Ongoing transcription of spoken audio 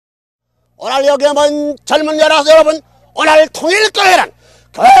오늘 여기 오면 젊은 여러분, 오늘 통일교회란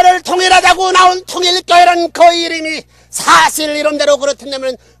교회를 통일하자고 나온 통일교회란 그 이름이 사실 이름대로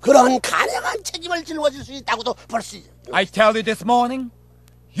그렇다면 그런 가능한 책임을 짊어질 수 있다고도 볼 수 있죠. I tell you this morning,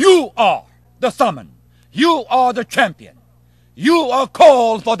 you are the summon. You are the champion. You are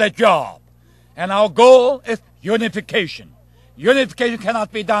called for that job. And our goal is unification. Unification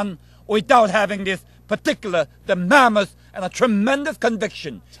cannot be done without having this particular, the mammoth and a tremendous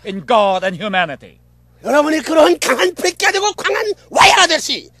conviction in God and humanity. 여러분이 그런 강한 브레이크가 되고 강한 와이어가 될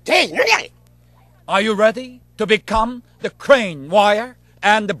수 있느냐? Are you ready to become the crane wire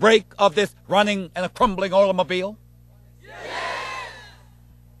and the brake of this running and a crumbling automobile?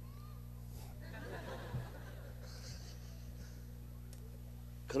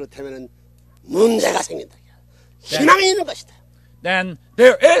 그렇다면 문제가 생긴다. 희망이 있는 것이다. Then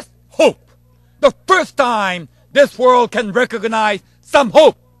there is hope. The first time this world can recognize some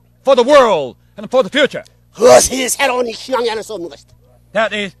hope for the world and for the future. 그것이 새로운 희망이 아닐 수 없는 것이다.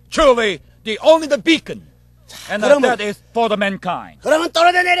 That is truly only the beacon. And that is for the mankind. 그러면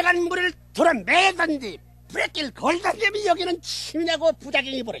떨어져 내려간 물을 들어매든지 브레이크를 걸든지 여기는 침이냐고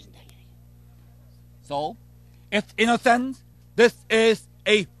부작용이 벌어진다. So, if in a sense, this is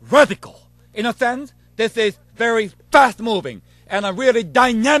a radical. In a sense, this is very fast-moving and a really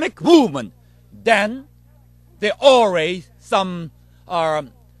dynamic movement. Then, there always some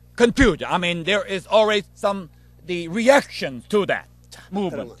confusion. I mean, there is always the reaction to that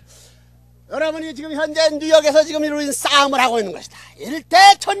movement. 여러분이 지금 현재 뉴욕에서 지금 이루어진 싸움을 하고 있는 것이다. 일대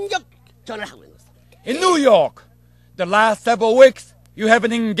전격전을 하고 있는 것이다. In New York, the last several weeks, you have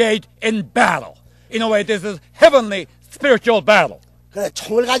been engaged in battle. In a way, this is heavenly spiritual battle. 그래,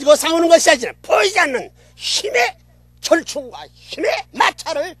 총을 가지고 싸우는 것이 아니라 보이지 않는 힘의 절충과 힘의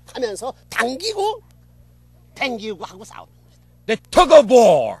마찰을 하면서 당기고 당기고 하고 싸우는 것이다. The tug of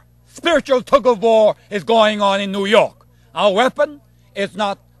war, spiritual tug of war is going on in New York. Our weapon is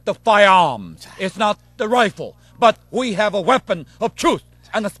not the firearms, it's not the rifle, but we have a weapon of truth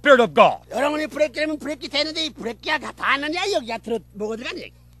and the Spirit of God. 여러분이 브레이크라면 브레이크 되는데 이 브레이크가 다 닿느냐 여기가 뭐가 들어가냐.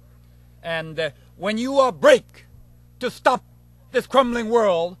 And when you are brake to stop this crumbling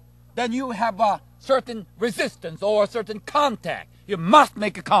world, then you have a certain resistance or a certain contact. You must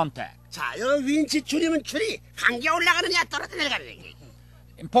make a contact. 자, 여러분 윈치 줄이면 줄이 한개 올라가느냐 떨어져 내려가느냐.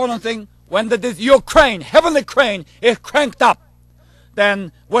 Important thing, when your crane, heavenly crane, is cranked up,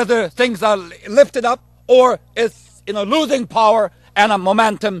 then whether things are lifted up or it's losing power and a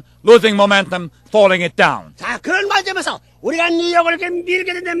momentum, losing momentum, falling it down. 자, 그런 관점에서 우리가 뉴욕을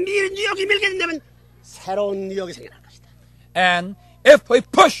밀게 된다면, 뉴욕이 밀게 된다면 새로운 뉴욕이 생겨날 것이다. And if we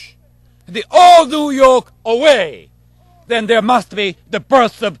push the old New York away, then there must be the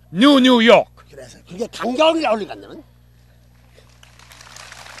birth of new New York. 그래서 그게 간격을 올리간다면.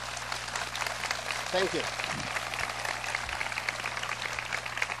 Thank you.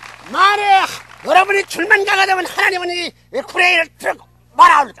 만에 여러분이 출만가가 되면 하나님은 이 쿠레이를 들고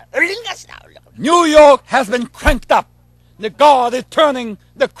뭐라 올릴까? 올린 것이다. New York has been cranked up. The God is turning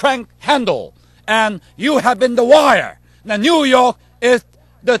the crank handle, and you have been the wire. Now New York is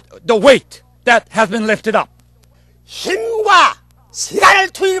the weight that has been lifted up. 힘과 시간을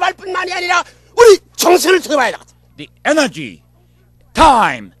투입할 뿐만이 아니라 우리 정신을 투입해야 되겠다. The energy,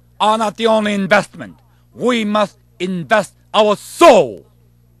 time are not the only investment. We must invest our soul.